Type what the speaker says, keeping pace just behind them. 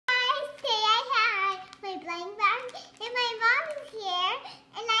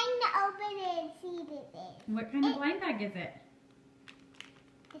open it and see what it is. What kind of blind bag is it?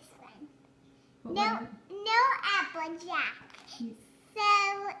 This one. What No, was it? no Applejack. So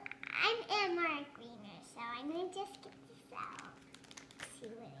I'm Emma Greener, so I'm gonna just get this out. See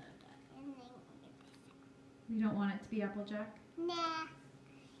what I get, and then get this out. You don't want it to be Applejack? Nah.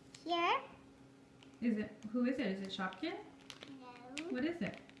 Here? Is it? Who is it? Is it Shopkin? No. What is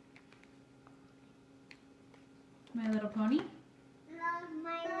it? My Little Pony?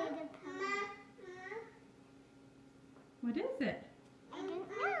 My Little Pony. What is it? I don't know.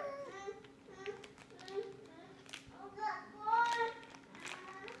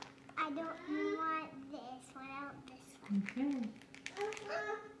 I don't want this one. I want this one. Okay.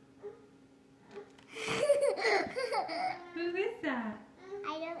 Who is that?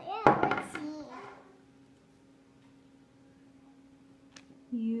 I don't know. Let's see.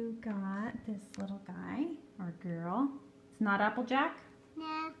 You got this little guy or girl. It's not Applejack?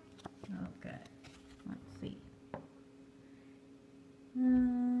 No. Oh, good. Let's see.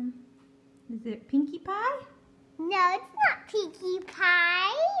 Is it Pinkie Pie? No, it's not Pinkie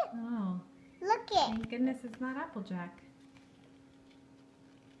Pie. Oh, Look it. thank goodness it's not Applejack.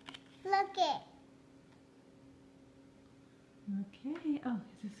 Look it. Okay. Oh,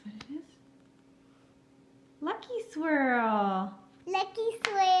 is this what it is? Lucky Swirl. Lucky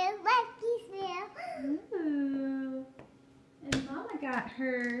Swirl. Lucky Swirl. Ooh. And Mama got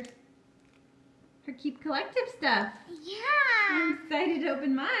her Keep Collective stuff. Yeah. I'm excited to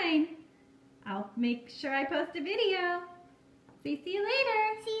open mine. I'll make sure I post a video. See you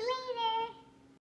later. See you later.